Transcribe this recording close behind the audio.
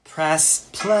Press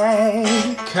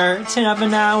play. Curtain up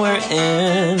an hour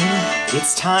in.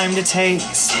 It's time to take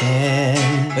a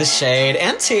spin. With shade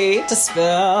and tea to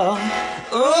spill.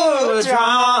 Ooh,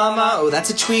 drama. Oh, that's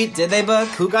a tweet. Did they book?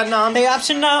 Who got nom? They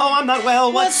option no. Oh, I'm not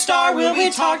well. What star will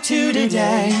we talk to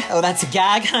today? Oh, that's a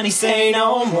gag, honey. Say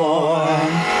no more.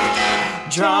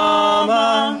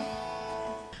 Drama.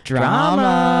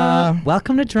 Drama.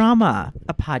 Welcome to Drama,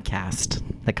 a podcast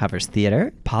that covers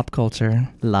theater, Pop culture.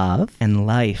 love, And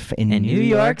life in New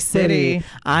York City.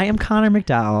 I am Connor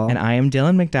McDowell. And I am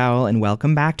Dylan McDowell, and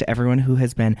welcome back to everyone who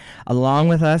has been along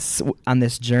with us on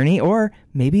this journey, or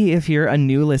maybe if you're a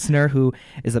new listener who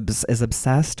is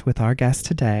obsessed with our guest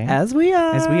today. As we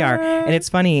are. And it's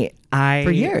funny,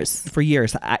 For years.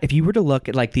 If you were to look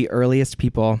at like the earliest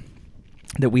people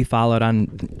that we followed on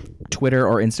Twitter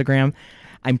or Instagram,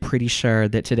 I'm pretty sure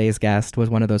that today's guest was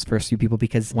one of those first few people,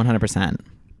 because 100%.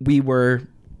 we were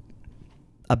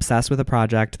obsessed with a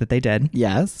project that they did.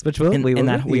 Yes, which We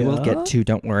will get to,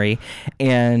 don't worry.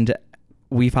 And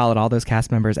we followed all those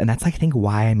cast members, and that's, I think,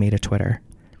 why I made a Twitter.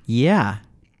 Yeah.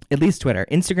 At least Twitter.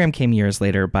 Instagram came years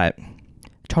later, but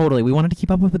Totally. We wanted to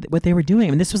keep up with what they were doing. I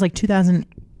mean, this was like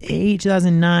 2008,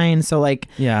 2009. So, like,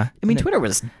 yeah. I mean, Twitter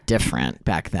was different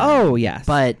back then. Oh, yes.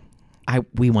 But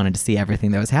we wanted to see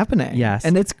everything that was happening. Yes.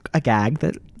 And it's a gag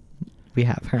that we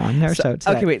have her on our show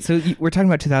today. Okay, wait. So we're talking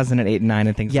about 2008 and 9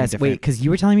 and things. Yes, different. wait, because you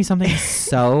were telling me something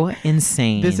so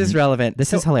insane. This is relevant.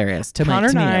 This is hilarious. Connor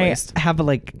and me, at I least. have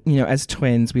as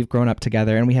twins, we've grown up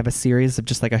together, and we have a series of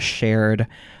just like a shared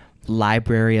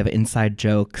library of inside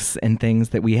jokes and things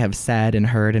that we have said and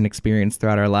heard and experienced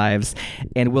throughout our lives,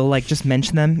 and we'll like just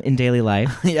mention them in daily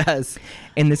life. Yes.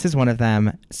 And this is one of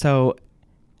them. So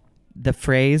the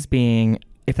phrase being,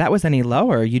 if that was any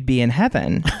lower, you'd be in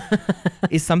heaven,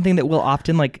 is something that we'll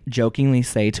often like jokingly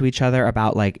say to each other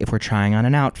about like if we're trying on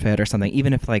an outfit or something,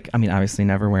 even if like, I mean, obviously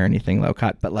never wear anything low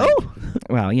cut, but like,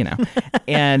 well, you know.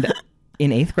 And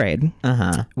in 8th grade,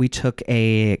 we took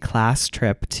a class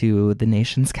trip to the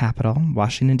nation's capital,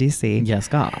 Washington, D.C. Yes,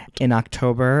 God. In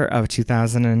October of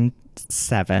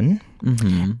 2007.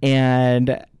 Mm-hmm.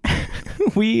 And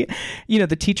we,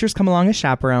 the teachers come along as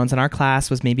chaperones, and our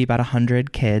class was maybe about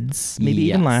 100 kids, maybe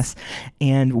even less.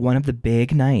 And one of the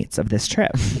big nights of this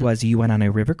trip was you went on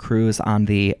a river cruise on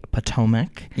the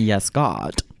Potomac. Yes,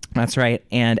 God. That's right.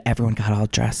 And everyone got all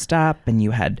dressed up, and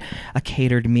you had a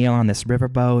catered meal on this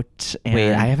riverboat. And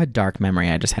Wait, I have a dark memory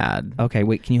I just had. Okay,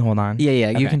 wait, can you hold on? Yeah,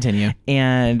 you Okay. continue.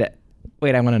 And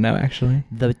wait, I want to know, actually.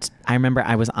 I remember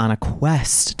I was on a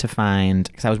quest to find,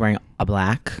 because I was wearing a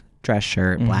black dress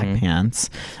shirt, black pants.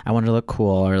 I wanted to look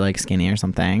cool or like skinny or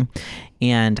something.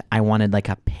 And I wanted like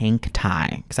a pink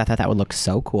tie, because I thought that would look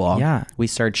so cool. Yeah. We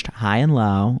searched high and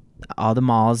low, all the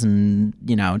malls and,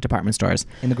 department stores.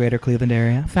 In the greater Cleveland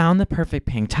area? Found the perfect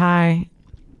pink tie.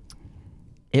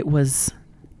 It was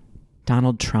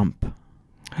Donald Trump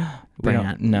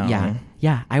brand. No.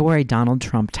 Yeah. I wore a Donald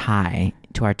Trump tie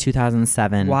to our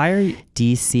 2007 Why are you...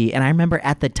 DC, and I remember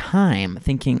at the time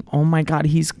thinking, oh my God,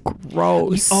 he's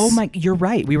gross. Oh my, you're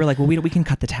right. We were like, well, we can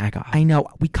cut the tag off. I know,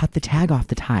 we cut the tag off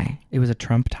the tie. It was a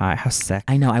Trump tie. How sick.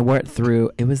 I know, I wore it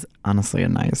through. It was honestly a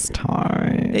nice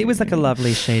tie. It was like a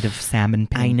lovely shade of salmon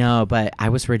pink. I know, but I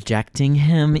was rejecting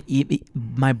him.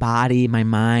 My body, my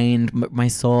mind, my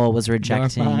soul was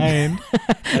rejecting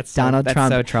That's Donald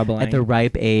Trump so troubling. at the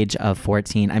ripe age of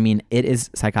 14. I mean, it is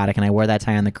psychotic, and I wore that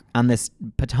tie on this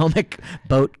Potomac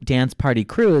boat dance party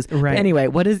cruise. Right. But anyway,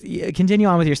 continue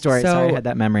on with your story. So, Sorry, I had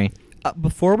that memory.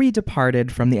 Before we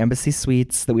departed from the Embassy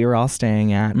Suites that we were all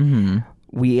staying at,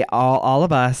 we all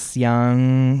of us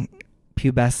young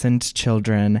pubescent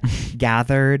children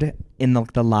gathered in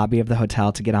the lobby of the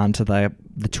hotel to get onto the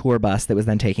tour bus that was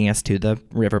then taking us to the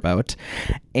riverboat.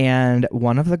 And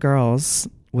one of the girls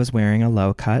was wearing a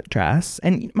low-cut dress,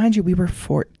 and mind you, we were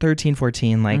 13,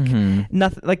 14, like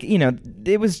nothing, like,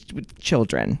 it was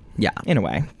children, in a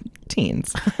way,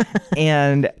 teens.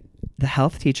 And the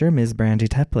health teacher, Ms. Brandy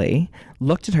Tepley,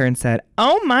 looked at her and said,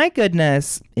 oh my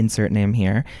goodness, insert name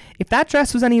here, if that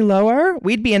dress was any lower,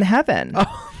 we'd be in heaven.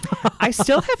 I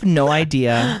still have no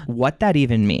idea what that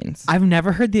even means. I've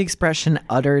never heard the expression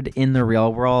uttered in the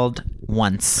real world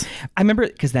once. I remember,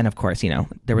 because then, of course,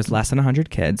 there was less than 100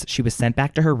 kids. She was sent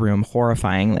back to her room,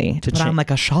 horrifyingly, to put on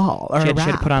like a shawl or she a had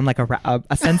wrap. to put on like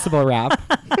a sensible wrap.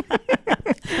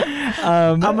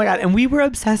 Oh my God. And we were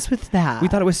obsessed with that. We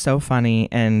thought it was so funny.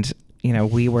 And,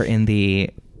 we were in the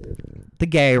the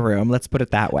gay room. Let's put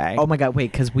it that way. Oh my God,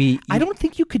 wait, because I don't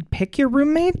think you could pick your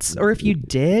roommates, or if you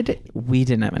did, we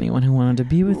didn't have anyone who wanted to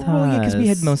be with us. yeah, because we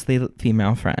had mostly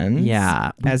female friends.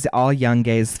 Yeah. As all young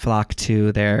gays flock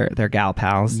to their gal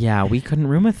pals. Yeah, we couldn't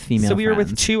room with female So we were with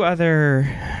friends. 2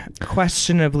 other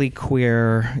questionably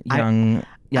queer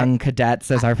young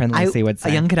cadets, as our friend Lucy would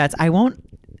say. Young cadets. I won't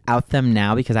out them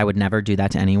now because I would never do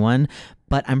that to anyone,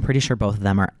 but I'm pretty sure both of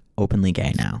them are openly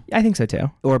gay now. I think so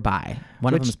too. Or bi.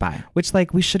 One of them is bi. Which,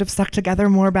 like, we should have stuck together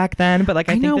more back then. But, like,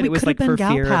 I think know, that we it was, could like, have for been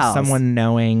gal fear pals. of someone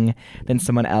knowing, then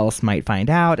someone else might find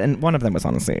out. And one of them was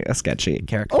honestly a sketchy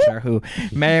caricature who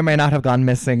may or may not have gone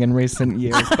missing in recent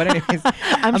years. But anyways,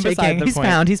 I'm shaking. He's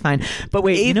found. He's fine. But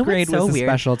wait, 8th you know grade what's so was a weird?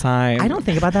 special time. I don't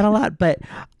think about that a lot, but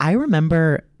I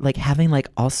remember like having like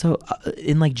also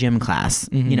in like gym class,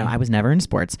 you know, I was never in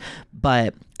sports,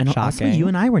 but and also Shocking. you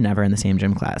and I were never in the same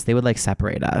gym class. They would like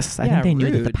separate us. I Yeah, think they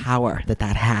knew that the rude. power that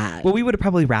had. Well, we would have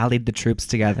probably rallied the troops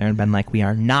together and been like, we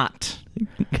are not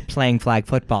playing flag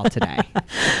football today.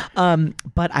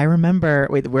 But I remember,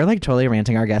 wait, we're like totally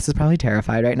ranting. Our guest is probably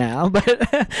terrified right now, but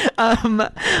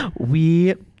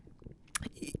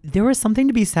there was something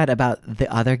to be said about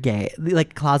the other gay,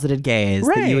 like closeted gays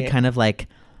that you would Right. kind of like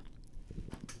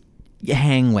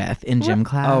hang with in gym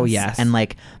class. Oh, yes. And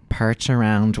like perch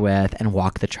around with and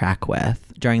walk the track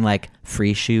with during like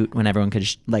free shoot when everyone could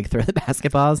like throw the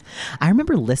basketballs. I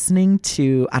remember listening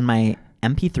to on my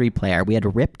MP3 player, we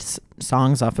had ripped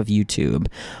songs off of YouTube,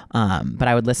 but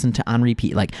I would listen to on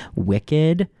repeat like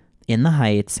Wicked, In the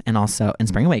Heights, and also in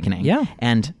Spring Awakening. Yeah.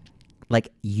 And like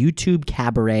YouTube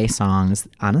cabaret songs.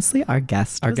 Honestly, our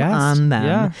guest was guest, on them,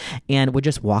 yeah. and would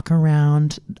just walk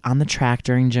around on the track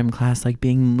during gym class, like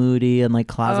being moody and like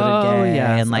closeted gay,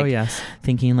 yes. and like Oh, yes.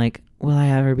 thinking like, will I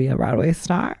ever be a Broadway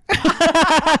star?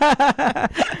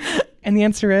 And the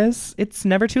answer is, it's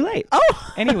never too late.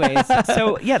 Oh! Anyways,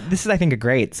 so yeah, this is, I think, a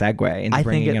great segue into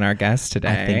bringing in our guest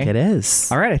today. I think it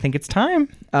is. All right, I think it's time.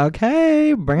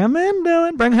 Okay, bring him in,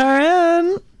 Dylan. Bring her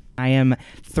in. I am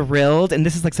thrilled, and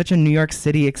this is like such a New York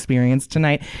City experience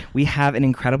tonight. We have an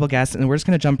incredible guest, and we're just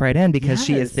going to jump right in because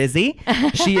she is busy.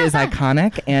 She is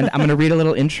iconic, and I'm going to read a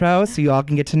little intro so you all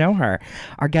can get to know her.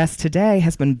 Our guest today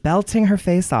has been belting her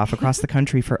face off across the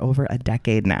country for over a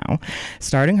decade now.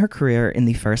 Starting her career in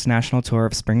the first national tour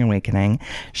of Spring Awakening,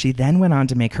 she then went on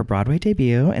to make her Broadway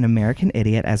debut in American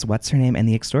Idiot as What's Her Name and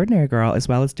the Extraordinary Girl, as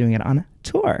well as doing it on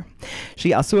tour.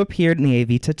 She also appeared in the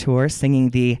Evita tour singing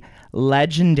the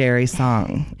legendary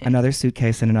song Another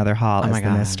Suitcase in Another Hall as the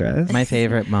mistress. My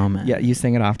favorite moment. Yeah, you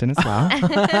sing it often as well.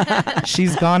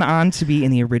 She's gone on to be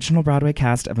in the original Broadway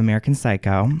cast of American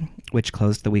Psycho, which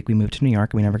closed the week we moved to New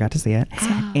York and we never got to see it,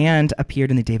 and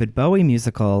appeared in the David Bowie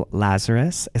musical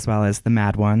Lazarus, as well as The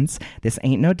Mad Ones, This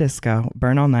Ain't No Disco,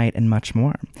 Burn All Night, and much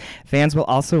more. Fans will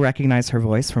also recognize her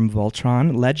voice from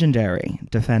Voltron, legendary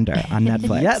Defender on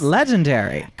Netflix. Yeah,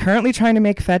 legendary. Currently trying to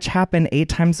make fetch happen 8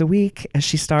 times a week as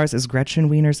she stars as Gretchen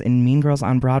Wieners in Mean Girls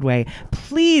on Broadway.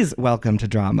 Please welcome to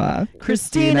drama,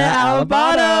 Christina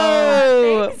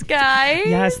Albato. Thanks, guys.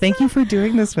 Yes, thank you for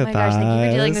doing this with Oh my gosh, us. thank you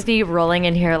for dealing with me rolling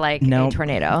in here like No. a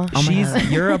tornado.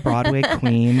 You're a Broadway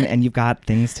queen and you've got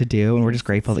things to do, and we're just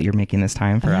grateful that you're making this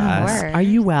time for us. course. Are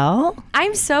you well?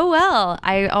 I'm so well.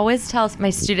 I always tell my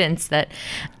students that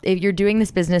if you're doing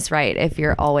this business right, if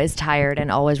you're always tired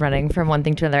and always running from one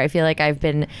thing to another, I feel like I've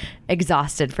been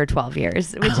exhausted for 12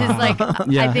 years, which is like,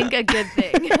 I think a good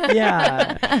thing.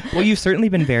 Yeah. Well, you've certainly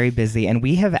been very busy, and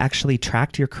we have actually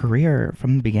tracked your career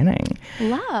from the beginning.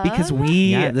 Love. Because we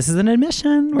Yeah, this is an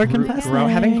admission. We're confessing.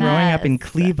 having growing up in Yes.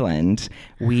 Cleveland,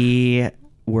 we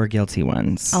were guilty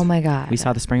ones. Oh my God. We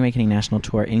saw the Spring Awakening National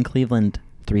Tour in Cleveland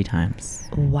 3 times.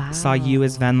 Wow. Saw you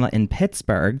as Venla in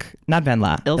Pittsburgh. Not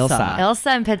Venla, Ilsa.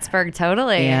 Ilsa in Pittsburgh,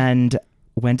 totally. And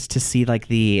went to see like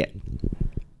it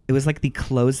was like the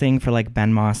closing for like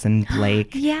Ben Moss and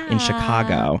Blake Yeah. in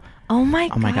Chicago. Oh my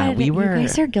God. my God, we were- You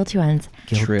guys are guilty ones.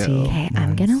 True. Okay,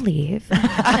 I'm going to leave.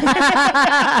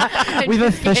 We've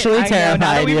officially I know, now that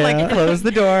terrified we've you. like closed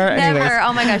the door. Anyways. Never.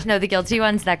 Oh my gosh. No, the Guilty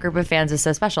Ones, that group of fans is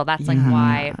so special. That's like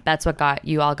why, that's what got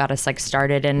you all got us like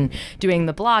started in doing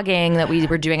the blogging that we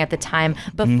were doing at the time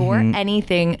before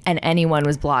anything and anyone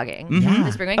was blogging.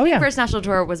 The Spring Awakening First National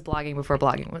Tour was blogging before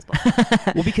blogging was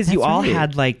blogging. Well, because you all right.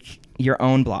 had like your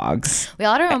own blogs. We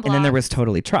all had our own blogs. And then there was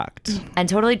Totally Trucked. And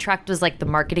Totally Trucked was like the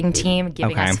marketing team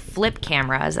giving Okay. us flip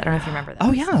cameras. I don't know if you remember that.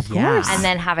 Oh yeah, of Yeah. course. And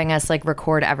then having us like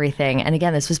record everything. And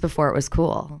again, this was before it was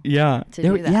cool yeah. to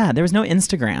do that. Yeah, there was no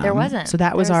Instagram. There wasn't. So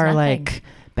that was There was our nothing. like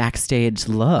backstage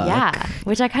look. Yeah,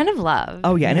 which I kind of love.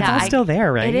 Oh, yeah. And it's all still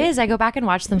there, right? It is. I go back and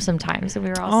watch them sometimes. And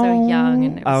we were all so young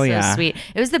and it was so sweet.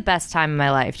 It was the best time of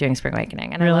my life doing Spring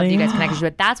Awakening. And I loved you guys connected to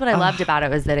it. That's what I loved about it,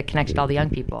 was that it connected all the young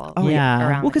people. Oh, yeah.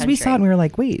 Around well, because we saw it and we were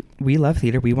like, wait, we love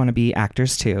theater. We want to be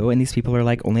actors too. And these people are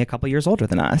like only a couple years older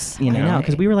than us. You know,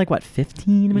 because we were like, what,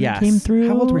 15 when it came through?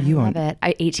 How old were you Love it.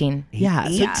 18. Yeah.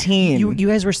 18. So you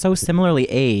guys were so similarly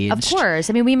aged. Of course.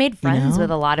 I mean, we made friends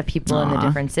with a lot of people in the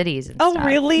different cities. And Oh, stuff.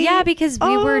 really? Yeah, because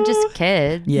we were just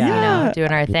kids, Yeah. you know,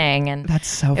 doing our thing. And That's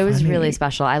so it was funny. really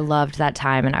special. I loved that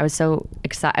time. And I was so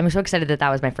excited. I'm so excited that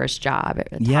was my first job. It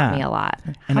taught me a lot.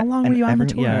 How long were you on the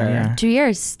tour? Yeah. 2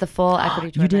 years, the full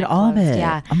equity tour. You did that all of closed. it?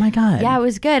 Yeah. Oh my God. Yeah, it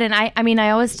was good. And I mean,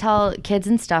 I always tell kids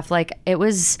and stuff, like,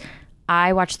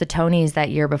 I watched the Tonys that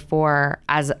year before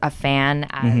as a fan,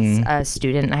 as a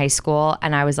student in high school.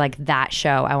 And I was like, that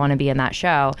show, I want to be in that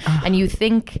show. And you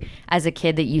think as a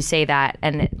kid that you say that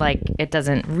and it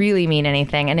doesn't really mean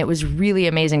anything. And it was really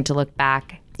amazing to look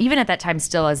back, even at that time,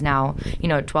 still as now,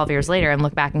 12 years later, and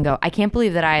look back and go, I can't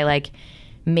believe that I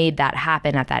made that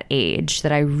happen at that age,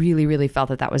 that I really, really felt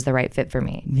that was the right fit for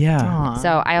me. Yeah.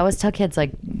 So I always tell kids,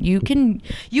 you can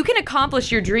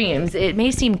accomplish your dreams. It may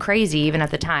seem crazy even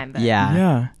at the time, but Yeah.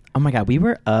 Yeah. Oh my God, we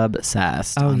were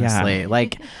obsessed. Oh, yeah.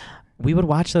 honestly. We would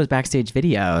watch those backstage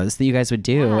videos that you guys would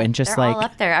do, and just they're all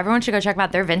up there. Everyone should go check them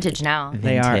out. They're vintage now.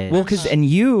 They are. Vintage. Well, and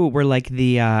you were like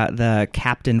the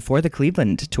captain for the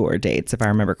Cleveland tour dates, if I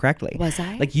remember correctly. Was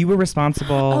I? You were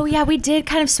responsible. Oh yeah, we did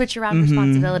kind of switch around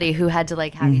responsibility. Who had to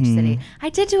have each city? I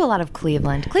did do a lot of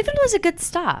Cleveland. Cleveland was a good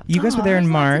stop. You guys were there in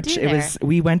there's lots March. to do It there. was.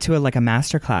 We went to a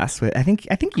master class with. I think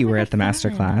you were at the master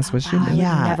class. Was you? Wow, I would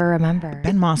Yeah. never remember.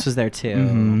 Ben Moss was there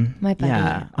too. My buddy.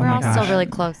 Yeah. Oh We're my all gosh. still really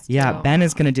close. Yeah, too. Ben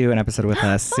is going to do an episode with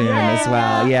us soon as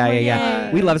well.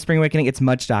 Yeah. We love Spring Awakening. It's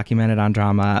much documented on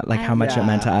Drama, how much it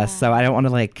meant to us. So I don't want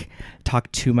to talk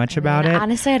too much about it.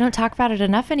 Honestly, I don't talk about it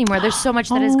enough anymore. There's so much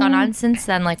that has gone on since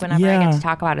then. Whenever I Yeah. get to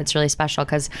talk about it, it's really special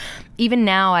because even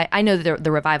now, I know that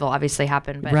the revival obviously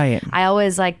happened, but Right. I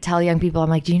always tell young people, I'm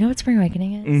like, do you know what Spring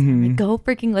Awakening is? I'm like, go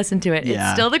freaking listen to it.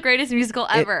 Yeah. It's still the greatest musical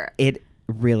ever. It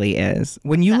really is.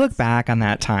 When you look back on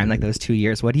that time, those 2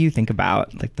 years, what do you think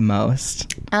about the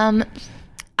most?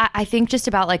 I think just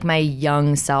about my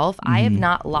young self. I have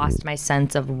not lost my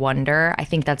sense of wonder. I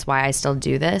think that's why I still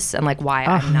do this and why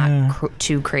I'm not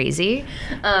too crazy.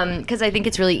 Because I think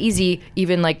it's really easy,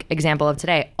 even example of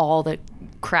today, all the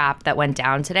crap that went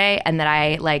down today, and that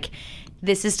I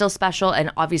this is still special,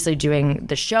 and obviously doing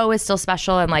the show is still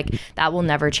special, and that will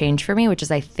never change for me, which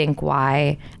is I think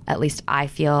why at least I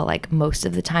feel most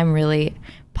of the time really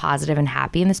positive and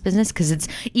happy in this business, because it's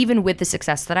even with the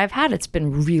success that I've had, it's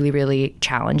been really, really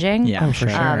challenging. Yeah, for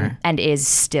sure. And is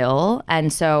still.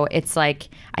 And so it's I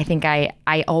think I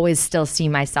always still see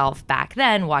myself back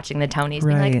then watching the Tonys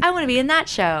being Right. I want to be in that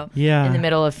show. Yeah. In the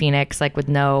middle of Phoenix, with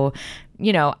no,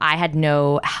 I had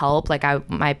no help. I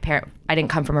didn't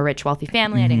come from a rich, wealthy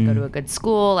family. I didn't go to a good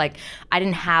school. I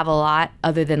didn't have a lot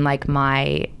other than my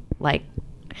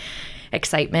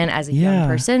excitement as a young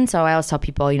person. So I always tell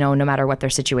people, no matter what their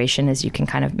situation is, you can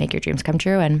kind of make your dreams come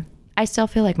true. And I still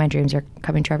feel like my dreams are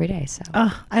coming true every day. So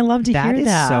I love to That hear is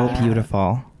that. so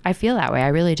beautiful. I feel that way. I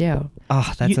really do.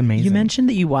 Oh, that's you, amazing. You mentioned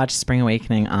that you watched Spring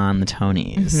Awakening on the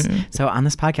Tonys. So on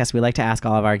this podcast, we like to ask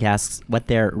all of our guests what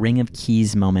their Ring of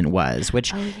Keys moment was,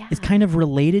 which is kind of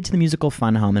related to the musical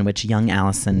Fun Home, in which young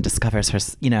Allison discovers her,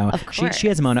 she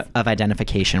has a moment of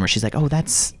identification where she's like, oh,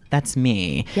 that's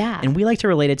me. Yeah. And we like to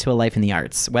relate it to a life in the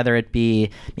arts, whether it be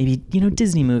maybe,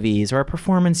 Disney movies or a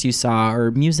performance you saw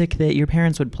or music that your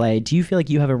parents would play. Do you feel like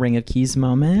you have a Ring of Keys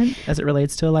moment as it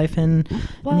relates to a life in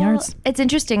the arts? It's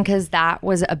interesting because that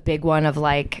was a big one of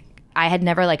I had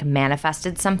never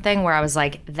manifested something where I was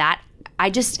that.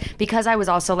 I just, because I was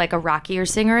also a rockier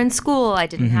singer in school, I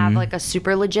didn't have a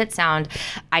super legit sound.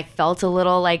 I felt a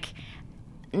little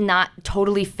not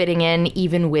totally fitting in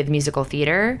even with musical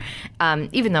theater,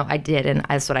 even though I did, and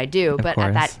that's what I do. But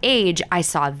at that age, I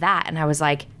saw that and I was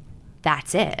like,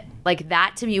 that's it.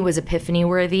 That to me was epiphany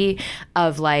worthy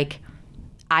of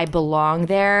I belong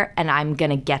there and I'm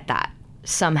going to get that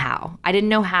somehow. I didn't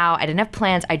know how. I didn't have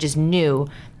plans. I just knew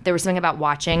there was something about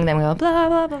watching. Then we go blah,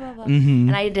 blah, blah, blah, blah.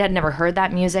 And I had never heard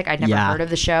that music. I'd never heard of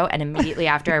the show. And immediately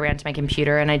after I ran to my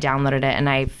computer and I downloaded it and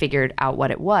I figured out what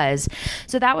it was.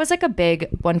 So that was a big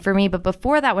one for me. But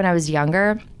before that, when I was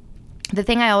younger, the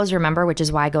thing I always remember, which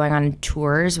is why going on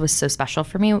tours was so special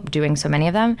for me, doing so many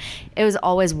of them, it was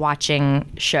always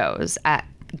watching shows at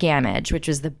Gamage, which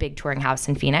was the big touring house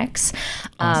in Phoenix.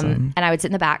 Awesome. And I would sit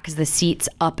in the back because the seats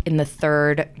up in the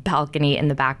third balcony in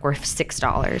the back were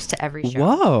 $6 to every show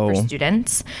Whoa. for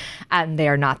students. And they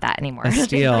are not that anymore. A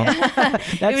steal.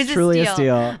 That's It was truly a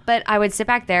steal. But I would sit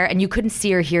back there and you couldn't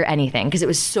see or hear anything because it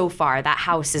was so far. That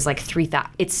house is like 3,000.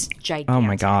 It's gigantic. Oh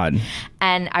my God.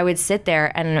 And I would sit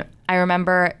there and I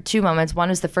remember 2 moments. One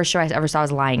was the first show I ever saw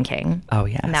was Lion King. Oh,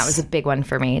 yes. And that was a big one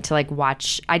for me to like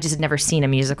watch. I just had never seen a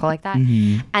musical like that.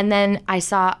 Mm-hmm. And then I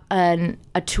saw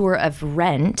a tour of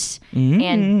Rent,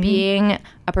 and being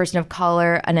a person of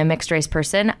color and a mixed race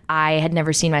person, I had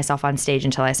never seen myself on stage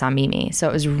until I saw Mimi. So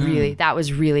it was really, that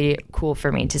was really cool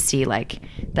for me to see like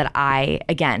that I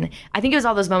think it was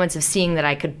all those moments of seeing that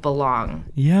I could belong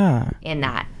Yeah. in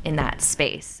that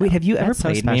space. Wait, have you ever That's so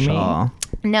played Mimi? special.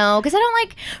 No, because I don't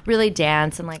like really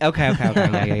dance and like. Okay.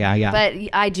 Yeah. But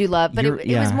I do love. But it was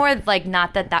yeah. more like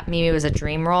not that Mimi was a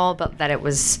dream role, but that it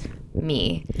was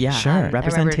me. Yeah, Sure.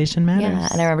 representation matters. Yeah,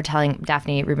 and I remember telling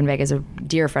Daphne Rubin Vega is a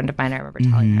dear friend of mine. I remember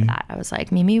telling her that I was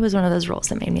like, Mimi was one of those roles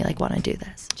that made me like want to do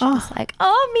this. She was like,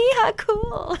 oh, Mija,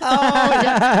 cool.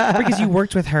 Because you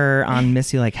worked with her on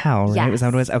Miss You Like Hell, right? Yes, Was that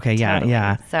what it was? Okay, yeah, totally.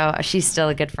 yeah. So she's still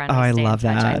a good friend. Oh, We I stay in love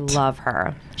touch. I that. love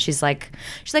her. She's like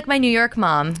my New York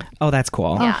mom. Oh, that's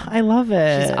cool. Yeah. I love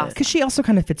it. She's awesome. Because she also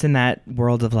kind of fits in that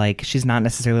world of like, she's not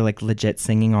necessarily like legit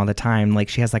singing all the time. Like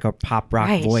she has like a pop rock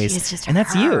Right, voice. she is just and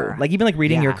that's you. her. Like even like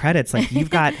reading your Yeah. credits, like you've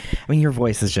got, I mean, your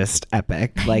voice is just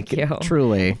epic. Like you.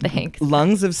 Truly. Thanks.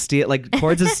 lungs of steel, like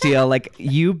chords of steel, like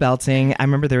you belting. I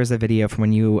remember there was a video from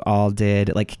when you all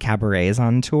did like cabarets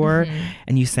on tour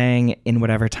and you sang In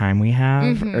Whatever Time We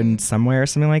Have or in Somewhere or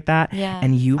something like that. Yeah.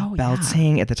 And you Oh,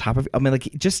 belting at the top of, I mean, like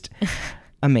just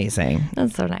amazing.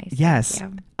 That's so nice. Yes.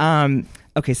 Thank you.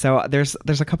 Okay, so there's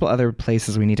a couple other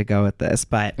places we need to go with this,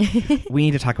 but we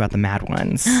need to talk about the Mad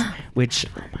Ones, which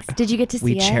Did you get to see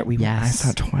we it? shared. I Yes. saw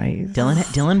it twice.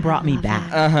 Dylan brought me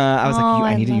back. I was like, Oh,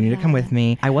 I I need you love to come that. with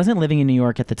me. I wasn't living in New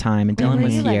York at the time, and Dylan were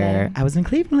was you here. living? I was in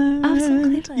Cleveland. Oh, so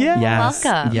Cleveland. Yeah. Yes.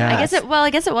 Welcome. Yes. I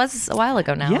guess it was a while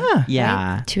ago now. Yeah.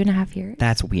 Yeah. Right? 2.5 years.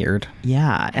 That's weird.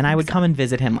 Yeah, and I would come and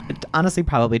visit him. Honestly,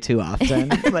 probably too often.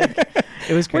 Like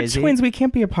it was We're crazy. twins. We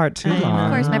can't be apart too I know. long.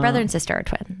 Of course, my brother and sister are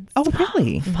twins. Oh, really?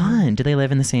 Fun. Do they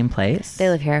live in the same place? They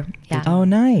live here. Yeah. Oh,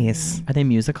 nice. Are they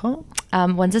musical?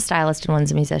 One's a stylist and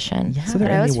one's a musician. Yeah. So But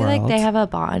they're I always indie feel like world. they have a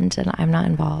bond and I'm not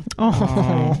involved.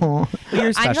 Oh, Well, you're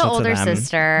I'm special the to older them.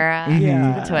 sister.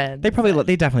 Yeah. The twins.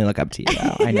 They definitely look up to you.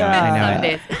 Though. I know.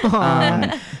 I Some know.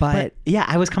 days. But yeah,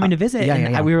 I was coming to visit, yeah, and yeah,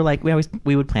 yeah. we were like,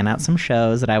 we would plan out some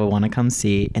shows that I would want to come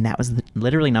see, and that was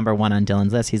literally number one on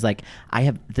Dylan's list. He's like, I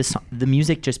have this. The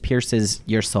music just pierces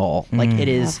your soul, like it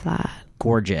is Love that.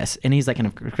 gorgeous. And he's like,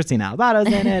 and Christina Albato's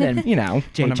in it, and you know,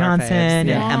 Jay one of our Johnson faves. and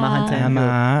Yeah. Emma Hunton.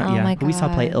 Emma. Oh yeah. my who we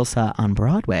saw play God. Ilsa on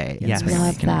Broadway. in Yes. Spring Love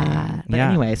Awakening. that. But Yeah.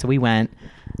 anyway, so we went.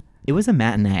 It was a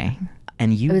matinee,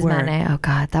 and you It was were. matinee. Oh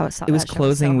God, that was so. It was that show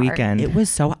closing so hard. weekend. It was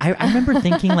so. I remember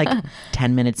thinking like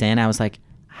 10 minutes in, I was like,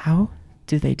 how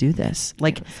do they do this?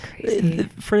 Like, was crazy.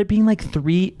 for it being like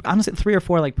three or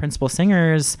four like principal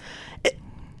singers,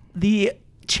 the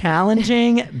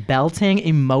challenging, belting,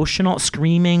 emotional,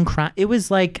 screaming, crying. It was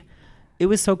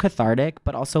so cathartic,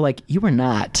 but also like you were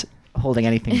not holding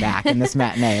anything back in this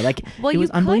matinee. Like, Well, it was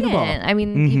you unbelievable. couldn't. I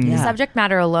mean, the Yeah. subject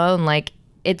matter alone, like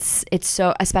it's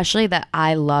so, especially that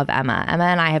I love Emma. Emma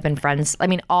and I have been friends. I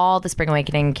mean, all the Spring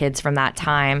Awakening kids from that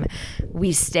time,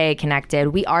 we stay connected.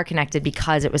 We are connected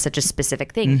because it was such a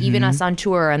specific thing. Even us on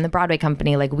tour and the Broadway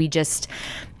company, like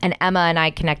and Emma and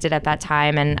I connected at that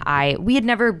time, and we had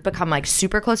never become like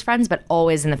super close friends, but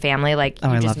always in the family. Like I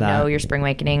you love just that. know your Spring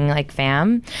Awakening like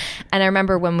fam. And I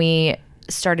remember when we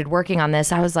started working on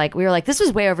this, I was like, we were like, this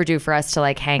was way overdue for us to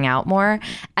like hang out more,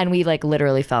 and we like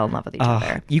literally fell in love with each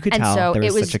other. you could and tell so there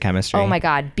was it such a chemistry. Oh my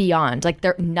God, beyond like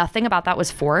nothing about that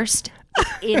was forced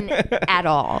at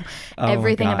all. my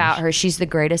Everything gosh. about her, she's the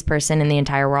greatest person in the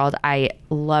entire world. I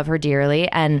love her dearly,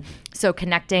 and so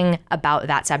connecting about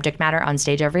that subject matter on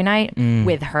stage every night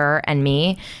with her and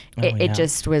me, it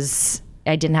just was.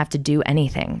 I didn't have to do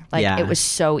anything. Like Yeah. it was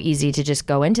so easy to just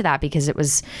go into that because it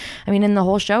was, I mean, and the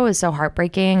whole show was so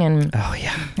heartbreaking, and Oh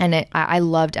yeah. and I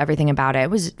loved everything about it.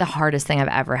 It was the hardest thing I've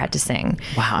ever had to sing.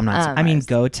 Wow, I'm not surprised. I mean,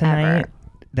 Go Tonight.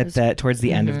 Ever. That towards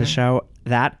the end of the show,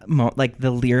 like the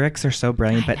lyrics are so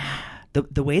brilliant, but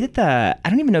the way that I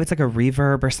don't even know, it's like a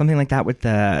reverb or something like that with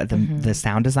the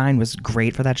sound design was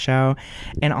great for that show,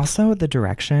 and also the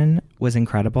direction was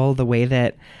incredible. The way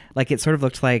that like it sort of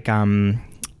looked like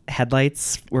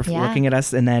headlights were Yeah. looking at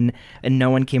us, and no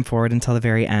one came forward until the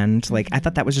very end. Like, I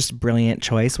thought that was just a brilliant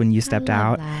choice when you stepped love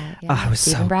out. that. Oh, Yeah. it was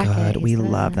Stephen so Brackett, good. he's We the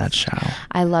love that best. show.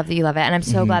 I love that you love it. And I'm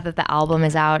so glad that the album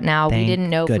is out now. Thank we didn't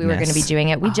know if we were going to be goodness. doing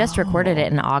it. We just recorded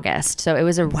it in August. So it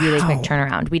was a really quick Wow.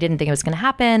 turnaround. We didn't think it was going to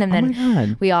happen. And my then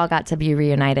God. we all got to be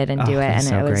reunited and do it. that's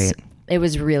And so great. it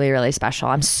was really, really special.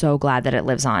 I'm so glad that it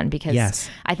lives on because Yes.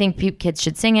 I think kids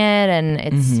should sing it. And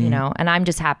it's, you know, and I'm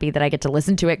just happy that I get to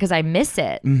listen to it because I miss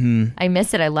it. I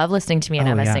miss it. I love listening to me and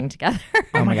Oh, Emma yeah. sing together.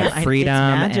 Oh my God, God, it's freedom.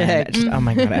 magic. And just, oh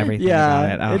my God, everything about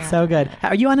it. Oh. it's so good.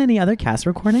 Are you on any other cast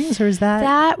recordings, or is that?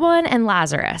 That one and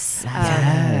Lazarus.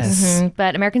 Yes.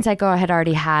 But American Psycho I had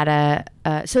already had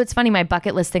so it's funny, my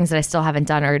bucket list things that I still haven't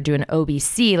done are do an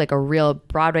OBC, like a real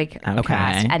Broadway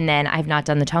cast. And then I've not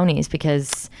done the Tonys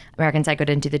because American Psycho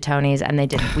didn't do the Tonys and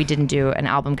we didn't do an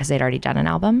album because they'd already done an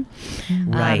album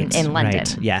Right. in London.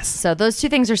 Right. Yes. So those two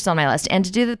things are still on my list. And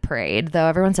to do the parade, though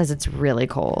everyone says it's really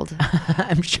cold.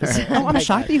 I'm sure. Oh, I'm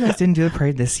shocked that you guys didn't do the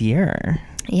parade this year.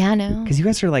 Yeah, no. Because you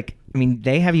guys are like, I mean,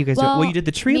 they have you guys. Well, you did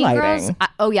the tree Mean lighting. Girls,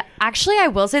 oh yeah, actually, I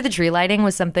will say the tree lighting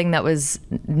was something that was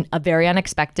a very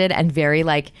unexpected and very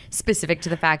like specific to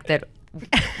the fact that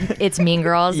it's Mean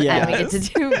Girls and we get to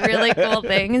do really cool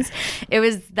things.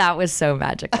 That was so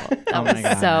magical. That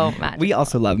was so magical. We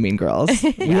also love Mean Girls.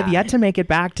 We have yet to make it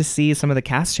back to see some of the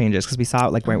cast changes because we saw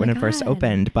it like right when it first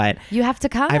opened. But You have to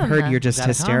come. I've heard you're just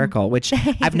hysterical, which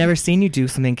I've never seen you do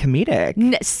something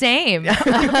comedic. Same.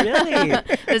 Really?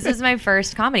 This is my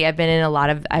first comedy. I've been in a lot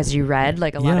of, as you read,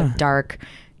 like a lot Yeah. of dark,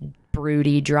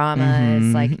 broody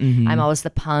dramas. Like I'm always the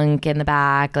punk in the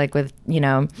back, like with, you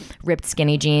know, ripped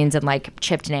skinny jeans and like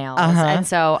chipped nails. And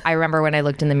so I remember when I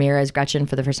looked in the mirror as Gretchen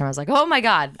for the first time, I was like, oh my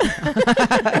God.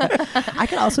 I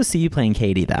could also see you playing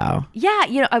Katie, though. Yeah,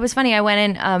 you know, it was funny. I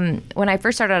went in when I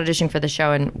first started auditioning for the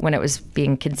show, and when it was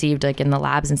being conceived, like in the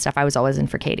labs and stuff, I was always in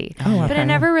for Katie. But it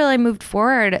never really moved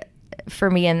forward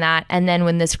for me in that. And then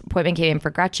when this appointment came in for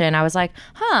Gretchen, I was like,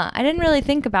 I didn't really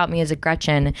think about me as a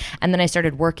Gretchen. And then I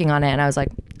started working on it, and I was like,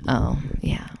 oh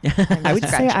yeah. I would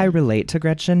say I relate to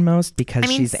Gretchen most because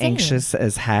she's same. anxious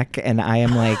as heck, and I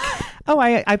am like,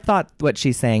 I thought what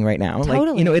she's saying right now. Like,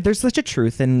 Totally. you know, there's such a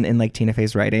truth in like Tina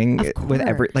Fey's writing with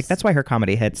course. that's why her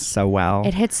comedy hits so well.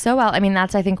 It hits so well. I mean,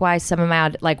 that's I think why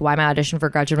why my audition for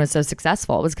Gretchen was so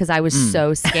successful was because I was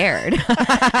so scared. And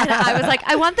I was like,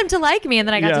 I want them to like me, and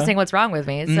then I got to sing What's Wrong with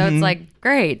Me. So it's like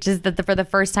great, just that for the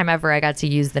first time ever, I got to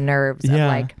use the nerves of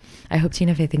like, I hope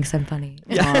Tina Fey thinks I'm funny.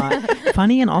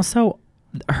 Funny, and also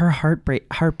her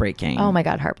heartbreaking. Oh my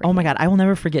God, heartbreaking. Oh my God, I will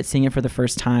never forget seeing it for the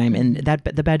first time, and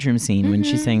the bedroom scene when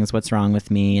she sings "What's Wrong with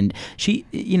Me," and she,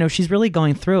 you know, she's really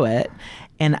going through it,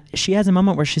 and she has a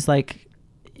moment where she's like,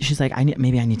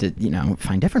 maybe I need to, you know,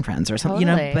 find different friends or something, you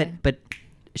know, Totally. but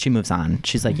she moves on.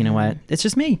 She's like, you know what? It's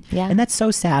just me. Yeah. And that's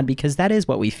so sad because that is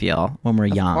what we feel when we're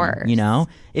young. course. You know,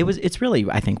 it's really,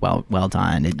 I think, well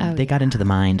done. They got into the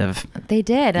mind of. They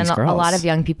did. And these a lot girls. of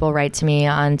young people write to me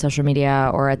on social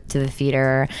media or to the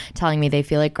theater telling me they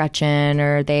feel like Gretchen,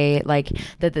 or they like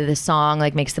that the song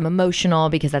like makes them emotional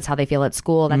because that's how they feel at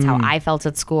school. That's how I felt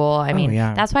at school. I mean,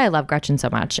 yeah. that's why I love Gretchen so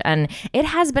much. And it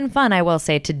has been fun, I will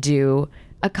say, to do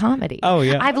a comedy. Oh,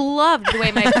 yeah. I've loved the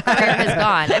way my career has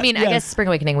gone. I mean, I guess Spring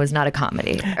Awakening was not a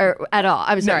comedy or at all.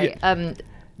 I'm sorry.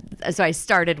 So I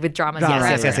started with dramas.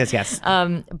 Yes.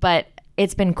 But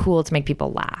it's been cool to make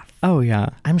people laugh. Oh yeah,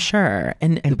 I'm sure.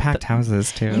 And packed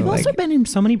houses too. You've like, also been in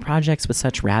so many projects with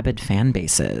such rabid fan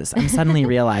bases. I'm suddenly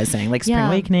realizing, like Spring Yeah.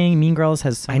 Awakening, Mean Girls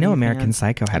has so I know many American fans.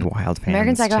 Psycho had wild fans.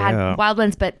 American Psycho too. had wild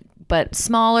ones, but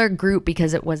smaller group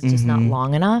because it was just not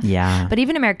long enough. Yeah. But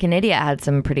even American Idiot had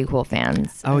some pretty cool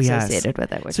fans yes. associated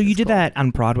with it. Which So you was did cool. that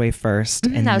on Broadway first,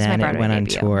 and that was my then it Broadway went on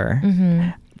debut.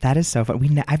 tour. That is so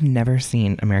fun. I've never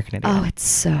seen American Idiot. Oh, it's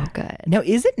so good. Now,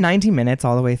 is it 90 minutes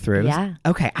all the way through? Yeah.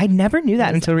 Okay, I never knew that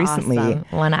It was until recently. awesome.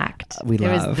 One act. We It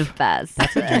love. was the best.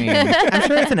 Dream. I'm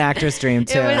sure it's an actor's dream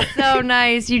too. It was so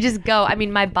nice. You just go. I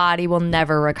mean, my body will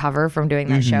never recover from doing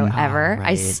that show ever. I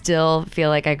right. still feel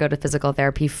like I go to physical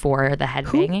therapy for the Who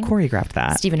headbanging. choreored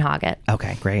that? Stephen Hoggett.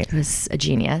 Okay, great. It was a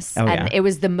genius. Oh, And yeah. it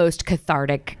was the most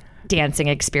cathartic dancing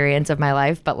experience of my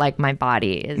life, but like my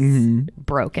body is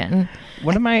broken.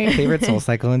 One of my favorite Soul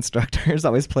Cycle instructors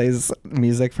always plays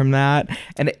music from that,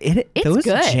 and It's those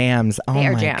good. jams. Oh They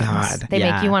are my jams. god! They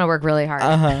Yeah. make you want to work really hard.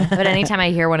 But anytime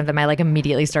I hear one of them, I like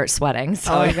immediately start sweating.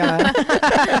 So Oh my god!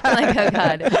 like, oh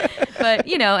god. But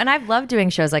you know, and I've loved doing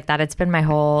shows like that. It's been my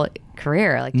whole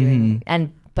career, like doing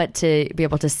but to be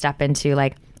able to step into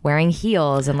like wearing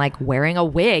heels and like wearing a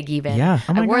wig even. Yeah.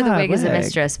 Oh I my wore the God, wig as a wig.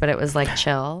 mistress, but it was like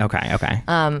chill. Okay.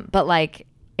 But like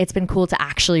it's been cool to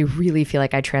actually really feel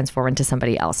like I transform into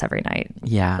somebody else every night.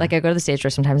 Yeah. Like I go to the stage door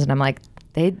sometimes and I'm like,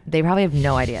 they probably have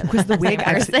no idea. Because the wig,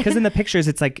 because in the pictures,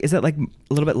 it's like, is it like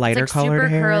a little bit lighter it's like colored super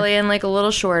hair? curly and like a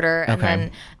little shorter. And Okay.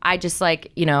 then I just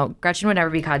like, Gretchen would never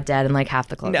be caught dead in like half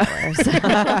the clothes.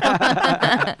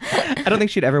 I don't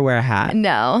think she'd ever wear a hat.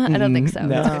 No, I don't think so.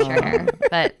 No. It's picture hair.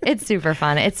 But it's super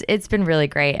fun. It's been really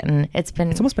great. And it's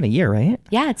almost been a year, right?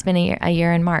 yeah, it's been a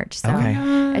year in March. So Okay.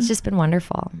 it's just been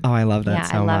wonderful. Oh, I love that Yeah,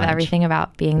 so I love much. everything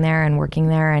about being there and working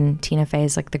there. And Tina Fey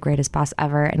is like the greatest boss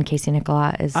ever. And Casey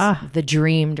Nicola is the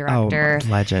dream director.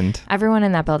 Legend. Everyone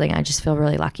in that building, I just feel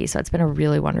really lucky. So it's been a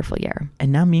really wonderful year.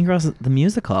 And now Mean Girls, the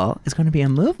musical, is going to be a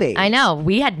movie. I know.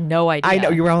 We had no idea. I know.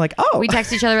 You were all like, oh. We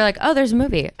text each other. We're like, oh, there's a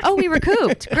movie. Oh, we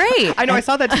recouped. Great. I know. I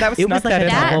saw that. That was It was snuck like that a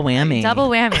in. double whammy. Double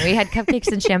whammy. We had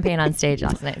cupcakes and champagne on stage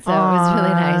last night. So it was really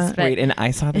nice. But Wait, and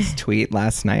I saw this tweet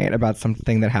last night about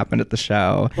something that happened at the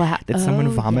show. What? That someone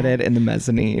Oh, vomited in the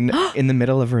mezzanine in the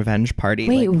middle of Revenge Party.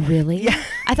 wait, Like, really? Yeah.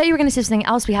 I thought you were going to say something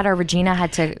else. We had our Regina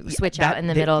had to switch out in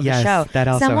the middle of the yes, show. that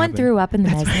also Someone happened. threw up in the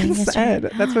That's what I mezzanine.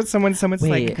 said. That's what someone's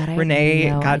Wait. like. God, I had Renee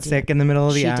no got idea. sick in the middle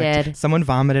of the She act. did. Someone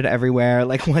vomited everywhere.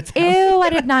 Like, what's Ew, I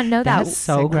did not know that. That's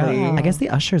so gross. Sickly. I guess the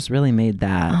ushers really made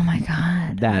that. Oh my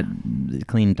God. That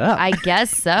cleaned up. I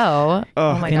guess so.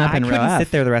 Oh my clean up God. I in row couldn't F.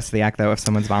 sit there the rest of the act though if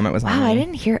someone's vomit was on Wow, me. I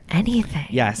didn't hear anything.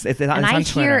 Yes, it's on, And it's I on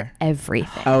hear Twitter.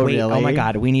 everything. Oh, Wait, really? oh my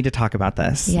God, we need to talk about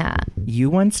this. Yeah. You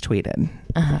once tweeted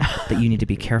that you need to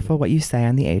be careful what you say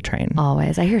on the A train.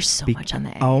 Always. I hear so much on the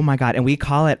A. Oh my God, and we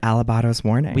call it Alabado's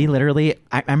warning. We literally,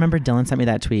 I remember Dylan sent me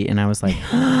that tweet and I was like,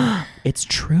 it's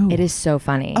true. It is so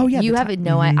funny. Oh, yeah, You the have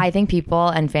no I think people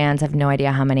and fans have no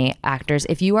idea how many actors.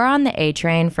 If you are on the A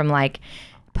train from like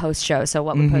post show, so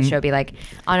what would post show be like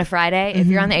on a Friday? If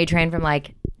you're on the A train from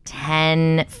like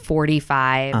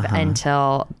 10:45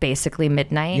 until basically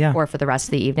midnight Yeah. or for the rest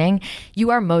of the evening, you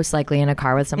are most likely in a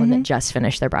car with someone that just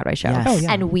finished their Broadway show. Yes. Oh,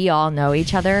 yeah. And we all know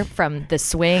each other from the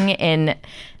swing in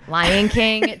Lion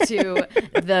King to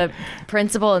the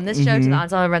principal in this show to the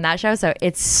ensemble member in that show. So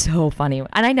it's so funny.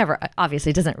 And I never,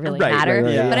 obviously it doesn't really Right, matter, right,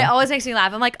 right, but yeah. it always makes me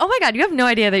laugh. I'm like, oh my God, you have no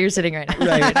idea that you're sitting right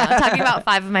now, talking about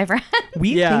 5 of my friends.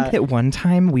 We Yeah. think that one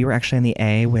time we were actually in the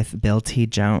A with Bill T.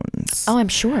 Jones. Oh, I'm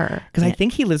sure. Because I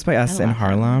think he lives by us in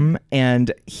Harlem,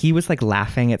 and he was like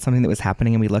laughing at something that was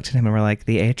happening, and we looked at him and we're like,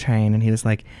 the A train, and he was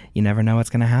like, you never know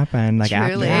what's gonna happen. Like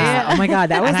Truly. after. Yeah. Oh my God,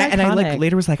 that was And I like iconic.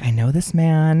 later was like, I know this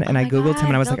man, and I my googled him,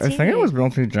 and I was God, like, I Bill think T. it was Bill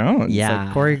T. Jones, Yeah.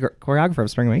 like choreographer of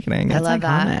Spring Awakening. I love iconic.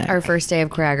 that. Our first day of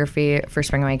choreography for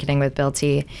Spring Awakening with Bill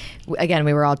T. Again,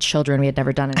 we were all children. We had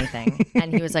never done anything.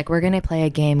 And he was like, we're going to play a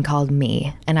game called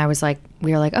Me. And I was like,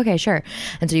 we were like, okay, sure.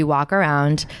 And so you walk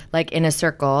around like in a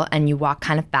circle and you walk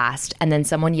kind of fast. And then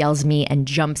someone yells me and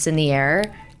jumps in the air.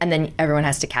 And then everyone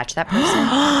has to catch that person.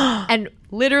 And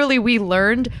literally we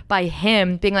learned by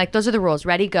him being like, those are the rules.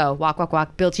 Ready, go. Walk, walk,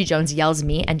 walk. Bill T. Jones yells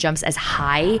me and jumps as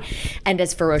high and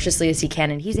as ferociously as he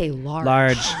can. And he's a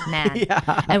large man.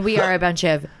 And we are a bunch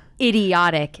of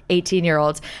idiotic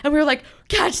 18-year-olds. And we were like,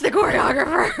 catch the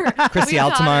choreographer. Christy We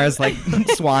got Altamar him. is like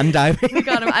swan diving. We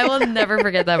got him. I will never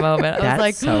forget that moment. I That's was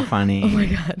like, so funny. oh my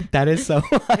God. That is so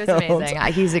It was amazing.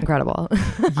 He's incredible.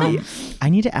 I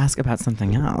need to ask about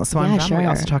something else. So on Yeah, Drama, we sure.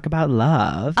 also talk about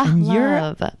love. and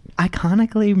love. you're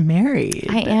iconically married.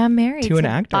 I am married To an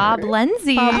actor. Bob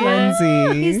Lindsay. Bob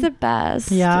Lindsay. He's the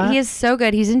best. Yeah. He is so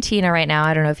good. He's in Tina right now.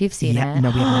 I don't know if you've seen Yeah, it. no,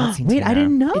 we have not seen Wait, Tina. I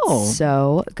didn't know. It's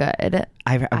so good.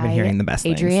 I've been hearing the best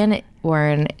things. Adrian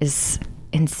Warren is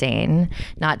insane.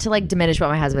 Not to like diminish what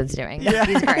my husband's doing.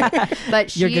 He's great.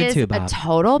 But You're she good is too, a Bob.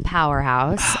 total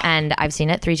powerhouse. And I've seen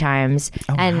it 3 times.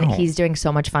 And wow. he's doing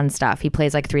so much fun stuff. He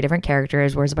plays like 3 different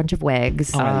characters, wears a bunch of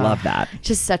wigs. Oh, I love that.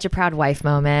 Just such a proud wife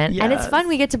moment. And it's Yes. fun.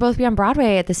 We get to both be on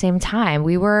Broadway at the same time.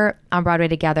 We were on Broadway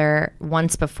together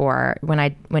once before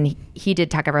when he did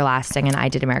Tuck Everlasting and I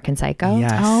did American Psycho.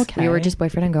 Yes. Oh, okay. We were just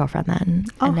boyfriend and girlfriend then.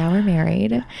 And now we're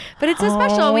married. But it's so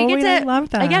special. We Oh, get we to love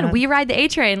that. again, we ride the A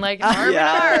train like arm in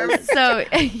arm. So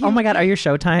Oh my God, are your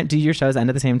show time? Do your shows end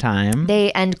at the same time?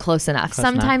 they end close enough.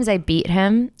 Sometimes I beat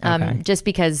him, Okay. just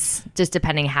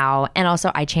depending how. And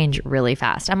also, I change really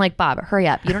fast. I'm like, Bob, hurry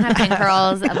up! You don't have pin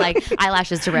curls and like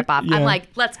eyelashes to rip off. I'm like,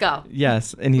 let's go.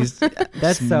 Yes, and he's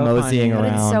That's so moseying funny.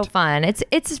 But around. it's so fun.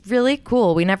 It's really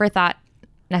cool. We never thought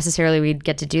necessarily we'd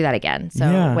get to do that again. So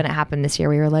Yeah. when it happened this year,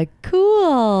 we were like,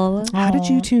 cool. How did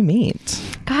you two meet?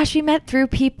 Gosh, we met through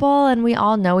people and we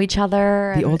all know each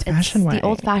other. The and old-fashioned it's way. The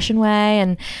old-fashioned way.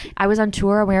 And I was on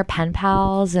tour and we were pen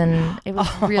pals and it was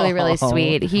really, really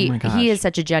sweet. my gosh. He is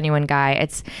such a genuine guy.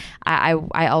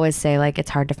 I always say like it's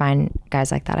hard to find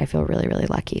guys like that. I feel really, really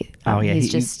lucky. Oh yeah,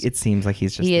 He's just it seems like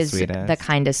he's just he the is sweetest. the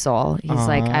kindest soul. He's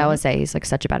like I always say he's like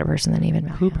such a better person than even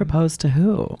Who proposed to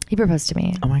who? He proposed to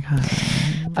me. Oh my God.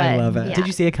 But, love it. yeah. Did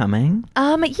you see it coming?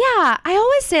 Yeah, I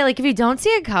always say like if you don't see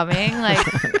it coming, like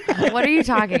what are you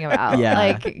talking about? Yeah,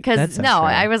 like because that's so no, true.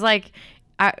 I was like.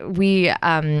 We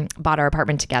bought our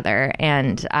apartment together,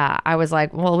 and I was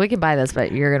like, "Well, we can buy this,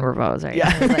 but you're gonna propose, right?"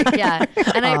 Yeah, like, yeah.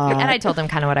 And I told him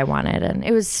kind of what I wanted, and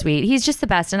it was sweet. He's just the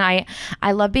best, and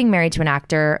I love being married to an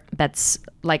actor that's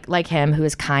like him, who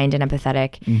is kind and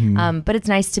empathetic. But it's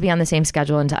nice to be on the same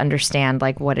schedule and to understand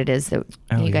like what it is that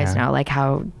you guys yeah. know, like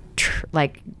how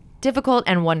difficult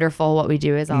and wonderful what we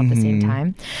do is all at the same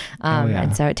time. yeah.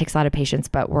 And so it takes a lot of patience,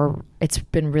 but it's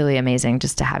been really amazing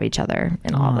just to have each other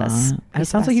in all this. It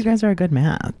sounds like you guys are a good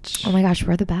match. Oh my gosh,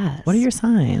 we're the best. What are your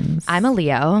signs? I'm a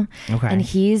Leo, Okay. and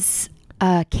he's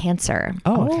Cancer.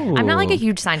 Oh, okay. I'm not like a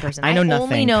huge sign person. I know nothing.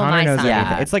 only know Connor my knows sign.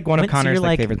 everything. It's like one of So Connor's you're,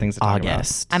 like, favorite things to talk about.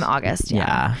 August. I'm August. Yeah.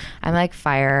 Yeah. I'm like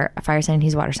fire sign.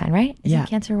 He's water sign, right? Is Yeah. he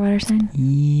Cancer water sign?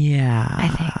 Yeah. I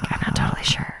think. I'm not totally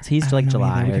sure. So he's like I don't know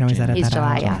July. either. We or can always June. edit He's that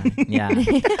July, out. yeah.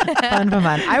 Yeah.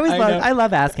 fun. I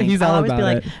love asking. He's I'll all always be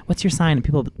about like, it. what's your sign? And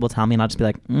people will tell me and I'll just be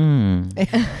like,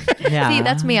 yeah. See,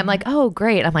 that's me. I'm like, oh,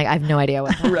 great. I'm like, I have no idea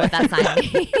what that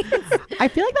sign means. I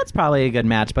feel like that's probably a good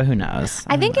match, but who knows?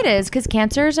 I think it is because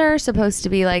Cancers are supposed to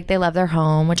be like they love their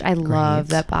home, which I love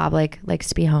that Bob likes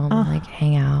to be home and like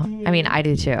hang out. I mean, I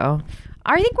do too.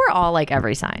 I think we're all like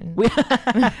every sign.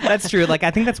 That's true. Like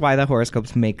I think that's why the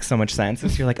horoscopes make so much sense.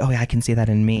 Is you're like, oh yeah, I can see that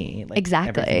in me. Like,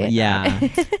 Exactly. everything like Yeah.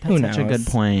 that. Who knows? Such a good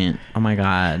point. Oh my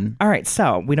God. All right,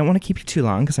 so we don't want to keep you too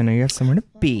long because I know you have somewhere to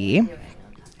be.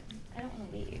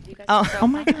 Oh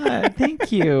my God.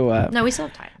 Thank you. No, we still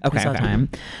have time. Okay. We still have time.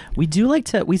 We do like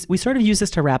to, we sort of use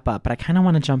this to wrap up, but I kind of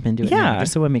want to jump into it now, Yeah.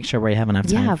 just so we make sure we have enough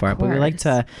time Yeah, of for it. But we like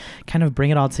to kind of bring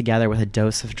it all together with a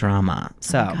dose of drama.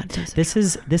 So God, dose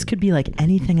of this could be like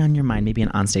anything on your mind, maybe an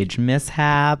onstage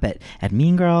mishap at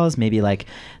Mean Girls, maybe like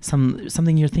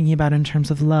something you're thinking about in terms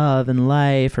of love and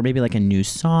life, or maybe like a new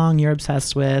song you're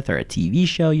obsessed with, or a TV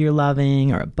show you're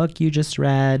loving, or a book you just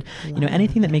read. You know,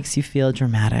 anything that makes you feel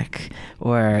dramatic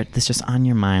or that's just on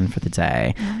your mind for the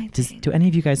day. Do any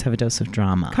of you guys have a dose of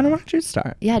drama? Connor, why don't you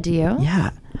start? Yeah, do you?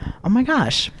 Yeah. Oh my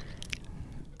gosh.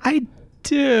 I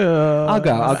do. I'll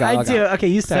go. I do. Okay,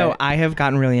 you start. So I have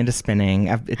gotten really into spinning.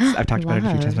 I've talked about it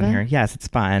a few times on Love. here. Yes, it's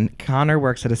fun. Connor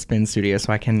works at a spin studio,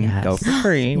 so I can Yes. go for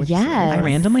free. Which is Yes. nice. I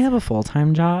randomly have a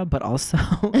full-time job, but also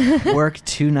work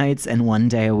 2 nights and 1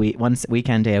 day a week, one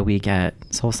weekend day a week at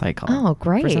Soul Cycle. Oh,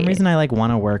 great. For some reason, I like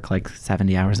want to work like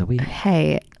 70 hours a week.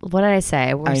 Hey, what did I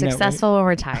say? We're I know, successful when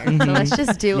we're tired. So let's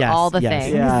just do Yes, all the yes.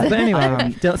 things. Yeah, but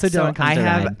anyway, So Dylan comes I to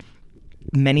have mind.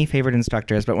 many favorite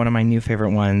instructors, but one of my new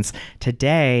favorite ones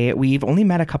today, we've only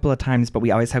met a couple of times, but we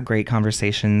always have great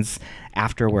conversations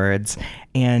afterwards.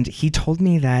 And he told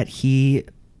me that he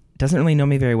doesn't really know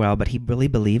me very well, but he really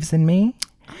believes in me.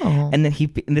 Oh. And then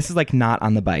and this is like not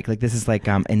on the bike, like this is like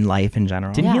in life in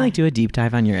general. Didn't he Yeah. like do a deep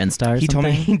dive on your Insta or He told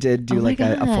me something? he did do Oh my like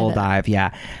a full God. dive,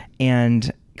 yeah.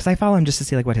 And because I follow him just to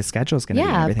see like what his schedule is going to be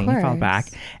and Yeah, of everything. He followed back,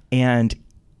 course. and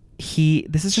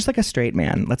this is just like a straight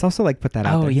man. Let's also like put that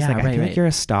out Oh, there. He's yeah, like, I right, feel right. like you're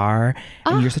a star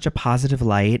and you're such a positive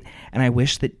light, and I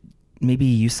wish that maybe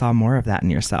you saw more of that in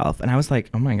yourself. And I was like,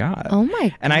 oh my God. Oh my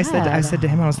God. And I said to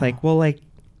him, I was like, well, like,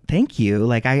 thank you.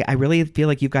 Like, I really feel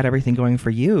like you've got everything going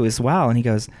for you as well. And he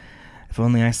goes, if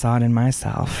only I saw it in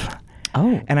myself.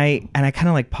 Oh. And I kind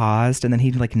of like paused, and then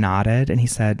he like nodded, and he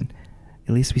said,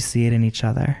 at least we see it in each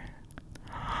other.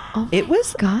 Oh It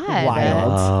was God.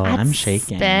 wild. Oh, At I'm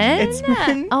shaking. Spin? It's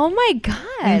been- Oh my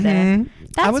God. Mhm.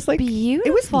 That's I was like, beautiful.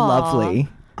 it was lovely.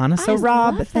 Honestly, So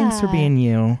Rob, love thanks for that. being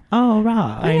you. Oh,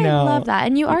 Rob. I know. love that.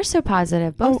 And you are so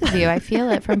positive, both of you. I feel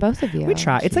it from both of you. We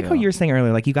try. It's like how you were saying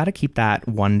earlier. Like you got to keep that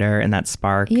wonder and that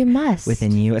spark You must.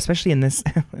 within you, especially in this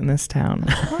town.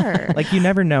 Of course. Like you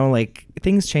never know. Like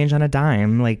things change on a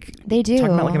dime. Like They do.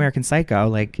 Talking about like American Psycho.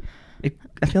 Like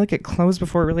I feel like it closed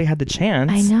before it really had the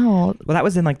chance. I know. Well, that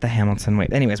was in like the Hamilton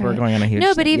wave. Anyways, we're Right. going on a huge.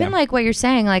 No, but even yeah. like what you're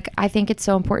saying, like I think it's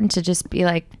so important to just be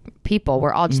like people.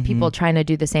 We're all just people trying to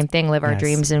do the same thing, live our Yes.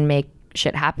 dreams, and make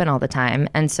shit happen all the time.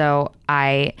 And so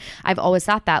I've always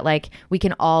thought that like we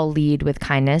can all lead with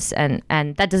kindness, and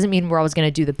that doesn't mean we're always going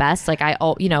to do the best. Like I'm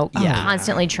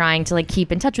constantly trying to like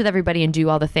keep in touch with everybody and do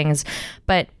all the things,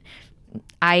 but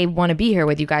I want to be here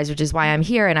with you guys, which is why I'm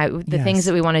here. And the things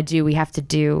that we want to do, we have to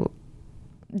do.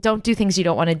 Don't do things you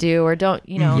don't want to do, or don't,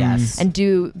 and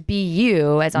be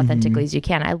you as authentically as you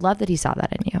can. I love that he saw that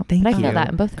in you. Thank I you. feel that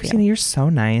in both Christina, of you. you're so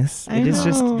nice. This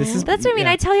is. That's what I mean.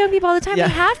 I tell young people all the time, we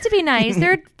have to be nice.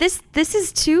 This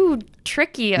is too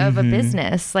tricky of a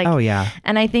business. Like, oh yeah.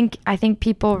 And I think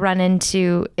people run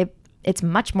into it. It's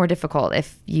much more difficult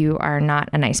if you are not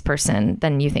a nice person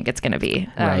than you think it's going to be.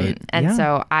 Right. And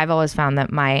so I've always found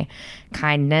that my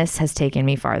kindness has taken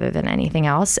me farther than anything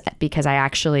else, because I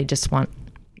actually just want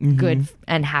good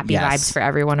and happy vibes for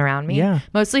everyone around me. Yeah.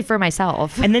 Mostly for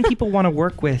myself. And then people want to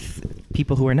work with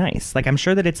people who are nice. Like, I'm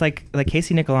sure that it's like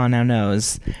Casey Nicolau now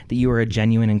knows that you are a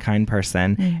genuine and kind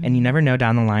person, and you never know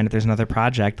down the line if there's another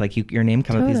project, like your name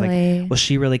comes up. He's like, well,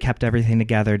 she really kept everything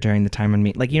together during the time when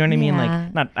me, like, you know what I mean?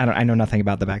 Like, I know nothing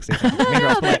about the backstage,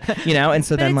 but, you know, and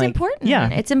so then it's like, important. Yeah,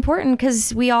 it's important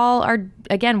because we all are,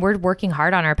 again, we're working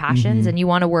hard on our passions, and you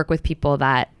want to work with people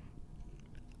that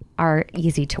are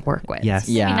easy to work with. Yes.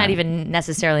 Maybe not even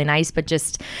necessarily nice, but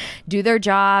just do their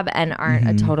job and aren't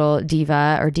a total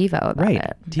diva or devo about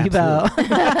it. Devo.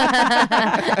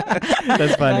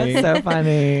 That's funny. That's so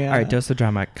funny. All right, dose of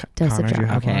drama. Dose of Connor, do you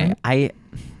drama. have Okay. one?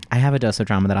 I have a dose of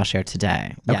drama that I'll share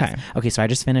today. Yes. Okay. Okay, so I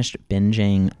just finished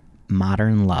binging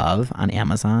Modern Love on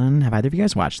Amazon. Have either of you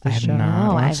guys watched this show? not.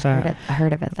 Oh, I've watched that.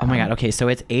 heard of it though. Oh my God. Okay. So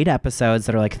it's 8 episodes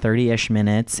that are like 30-ish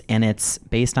minutes, and it's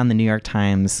based on the New York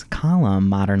Times column,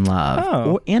 Modern Love.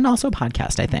 Oh. And also a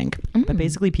podcast, I think. But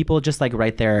basically people just like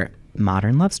write their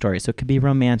modern love stories. So it could be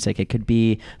romantic. It could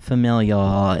be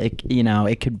familial. It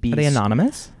could be... Are they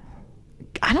anonymous?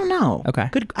 I don't know. Okay.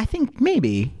 Good. I think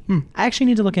maybe. I actually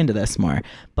need to look into this more.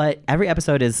 But every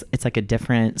episode it's like a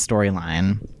different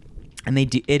storyline. And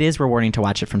it is rewarding to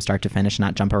watch it from start to finish,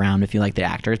 not jump around if you like the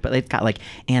actors. But it's got like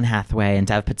Anne Hathaway and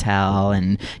Dev Patel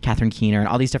and Catherine Keener and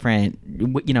all these different,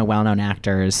 well-known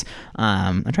actors.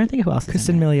 I'm trying to think of who else is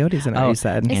Kristen in it. Millioti's in it, you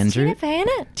said. Is Andrew- Tina Fey in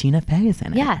it? Tina Fey is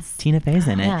in it. Yes. Tina Fey's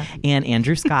in it. Yeah. And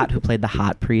Andrew Scott, who played the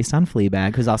hot priest on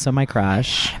Fleabag, who's also my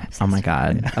crush. Oh my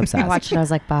God. Obsessed. I watched it. I was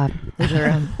like, Bob, leave the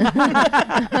room.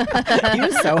 He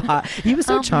was so hot. He was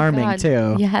so Oh my charming God.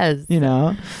 too. Yes.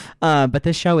 But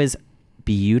this show is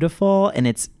beautiful, and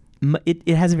it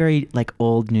has a very like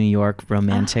old New York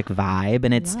romantic vibe,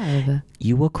 and Love.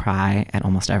 you will cry at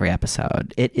almost every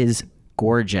episode. It is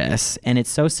gorgeous, and it's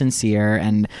so sincere,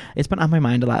 and it's been on my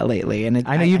mind a lot lately. And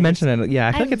I know you mentioned it. Yeah,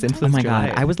 I feel like it's love Oh influenced my your God,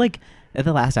 life. I was like at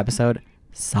the last episode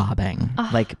sobbing,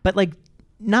 but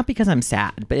not because I'm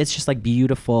sad, but it's just like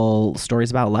beautiful stories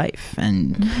about life,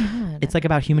 and it's like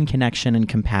about human connection and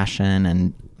compassion.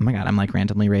 And oh my God, I'm like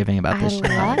randomly raving about this show.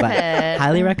 love But it.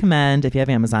 highly recommend if you have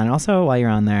Amazon. Also, while you're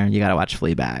on there, you got to watch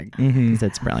Fleabag because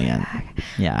it's brilliant.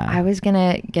 Yeah. I was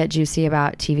gonna get juicy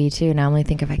about TV too. Now I'm only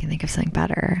think if I can think of something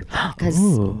better, because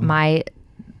Ooh. my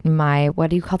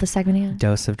what do you call the segment again?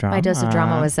 Dose of drama. My dose of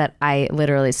drama was that I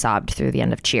literally sobbed through the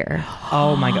end of Cheer.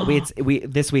 Oh my God. We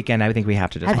this weekend, I think we have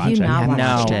to just Have watch you it. not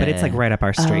No, watched but it's like right up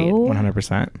our street. Oh.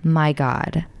 100%. My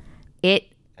God, it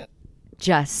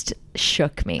just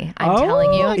shook me. I'm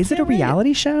telling you. Is it a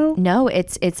reality show? No,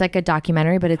 it's like a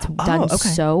documentary, but it's done okay.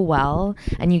 so well,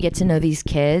 and you get to know these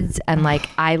kids. And like,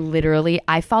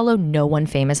 I follow no one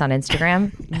famous on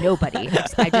Instagram. Nobody.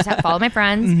 I just have followed my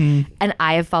friends, and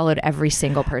I have followed every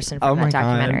single person from Oh my that God.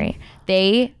 documentary.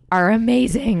 They are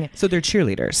amazing. So they're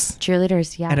cheerleaders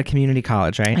Cheerleaders, yeah. at a community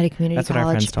college, right? At a community That's what our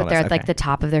college, friends told but they're us. at like Okay. the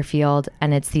top of their field,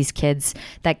 and it's these kids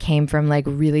that came from like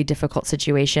really difficult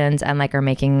situations and like are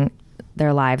making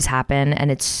their lives happen,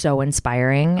 and it's so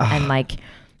inspiring. And like,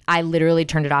 I literally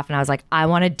turned it off and I was like, I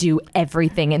want to do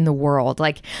everything in the world.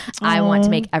 Like, I want to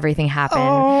make everything happen.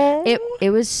 It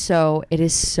is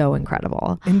so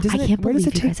incredible. And I can't where does believe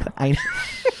it you take? guys have.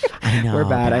 I know. We're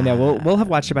bad. I know. We'll have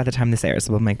watched it by the time this airs,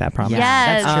 so we'll make that promise.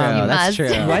 Yes, that's true. you That's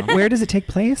must. true. What? Where does it take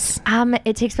place?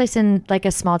 It takes place in like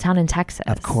a small town in Texas.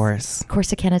 Of course.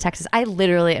 Corsicana, Texas. I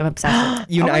literally am obsessed with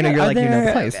it. You, I know you're like you know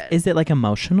the place. Is it like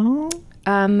emotional?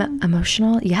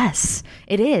 Emotional? Yes,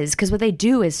 it is, because what they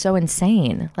do is so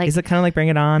insane. Like, Is it kind of like Bring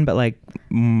It On, but like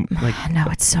no,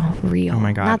 it's so real. Oh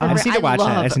my God. Not that I just need to watch it.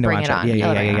 I love just need to Bring watch It it. On. Yeah.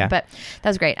 Oh, Bring It On. But that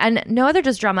was great. And no other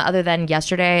just drama other than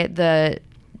yesterday,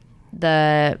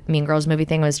 the Mean Girls movie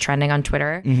thing was trending on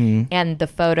Twitter, and the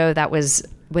photo that was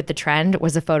with the trend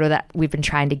was a photo that we've been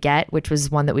trying to get, which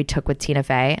was one that we took with Tina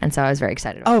Fey, and so I was very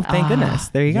excited about Oh, that. thank goodness.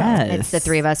 There you go. yes. It's the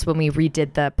three of us when we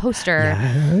redid the poster.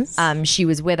 Yes. She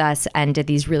was with us and did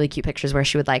these really cute pictures where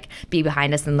she would like be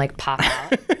behind us and like pop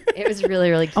out. It was really,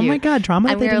 really cute. Oh my God, drama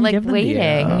And that we they were didn't like give them to you.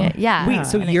 waiting. Yeah. Wait,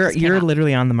 so And it you're just came out.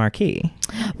 literally on the marquee.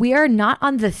 We are not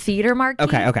on the theater marquee.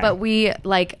 Okay. But we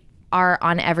like are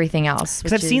on everything else.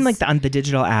 Because I've seen like on the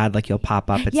digital ad, like you'll pop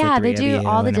up. It's yeah, the three they do of you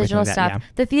all the and everything digital like that, stuff. yeah.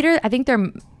 The theater, I think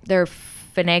they're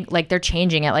like they're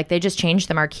changing it. Like they just changed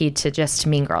the marquee to just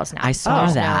Mean Girls now. I saw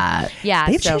There's that. yeah,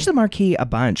 They've changed the marquee a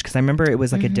bunch because I remember it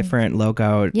was like a different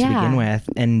logo to Yeah. begin with,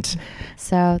 and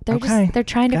So they're Okay. they're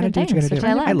trying Gotta different do what you things, gotta which do.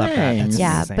 I love. I love that. That's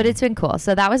Yeah, amazing. but it's been cool.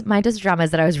 So that was my just drama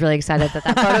is that I was really excited that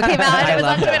photo came out and I it was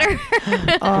love on that. Twitter.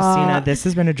 Christina, this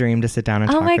has been a dream to sit down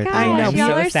and Oh talk my with you. gosh, I'm y'all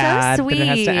so are so sad that it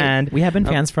has sweet. to end. We have been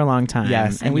fans for a long time.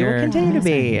 Yes, and we will you're continue to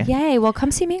be. Yay! Well,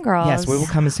 come see Mean Girls. Yes, we will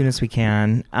come as soon as we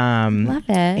can. Love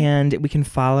it. And we can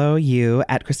follow you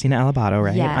at Christina Alabato,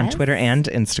 right? On Yes. Twitter and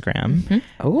Instagram,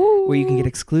 Oh, where you can get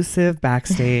exclusive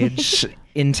backstage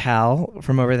intel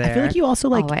from over there. I feel like you also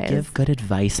like Always. give good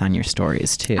advice on your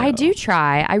stories too. I do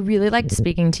try. I really liked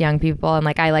speaking to young people, and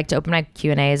like I like to open my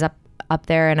Q&As up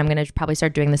there, and I'm gonna probably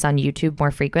start doing this on YouTube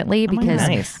more frequently because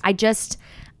Nice.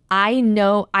 I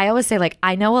know, I always say like,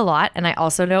 I know a lot and I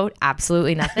also know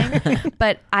absolutely nothing,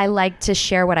 but I like to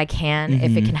share what I can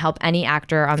if it can help any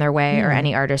actor on their way or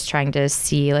any artist trying to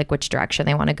see like which direction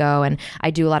they want to go. And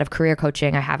I do a lot of career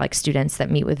coaching. I have like students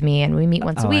that meet with me and we meet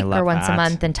once a Oh, I week or love once a that.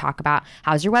 month and talk about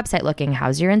how's your website looking?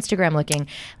 How's your Instagram looking?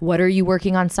 What are you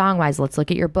working on song wise? Let's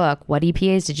look at your book. What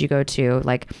EPAs did you go to?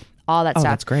 Like all that Oh,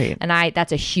 stuff. that's great. And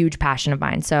that's a huge passion of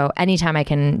mine. So anytime I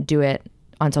can do it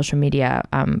on social media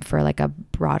for like a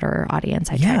broader audience,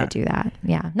 I try Yeah. to do that.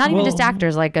 Yeah. Not even just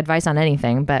actors, like advice on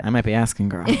anything, but I might be asking,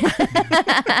 girl.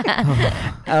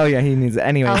 Oh yeah, he needs it.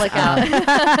 Anyways, I'll look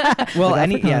out. well,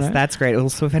 for yes, Connor. that's great. Well,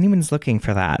 so if anyone's looking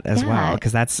for that as Yeah. well,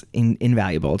 because that's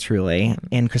invaluable, truly.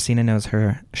 And Christina knows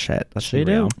her shit. Let's She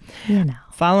be real. do. You know.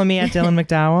 Follow me at Dylan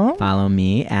McDowell. Follow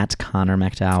me at Connor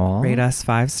McDowell. Rate us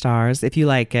 5 stars if you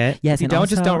like it. Yes, if you and don't,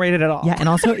 just also- don't rate it at all. Yeah, and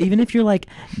also even if you're like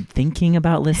thinking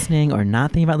about listening or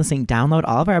not thinking about listening, download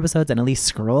all of our episodes and at least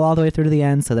scroll all the way through to the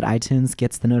end so that iTunes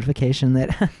gets the notification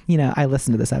that I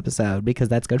listened to this episode because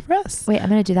that's good for us. Wait, I'm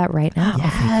going to do that right now.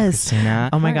 Yes. Christina.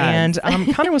 Oh my God.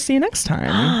 And Connor, we'll see you next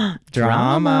time.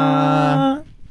 Drama.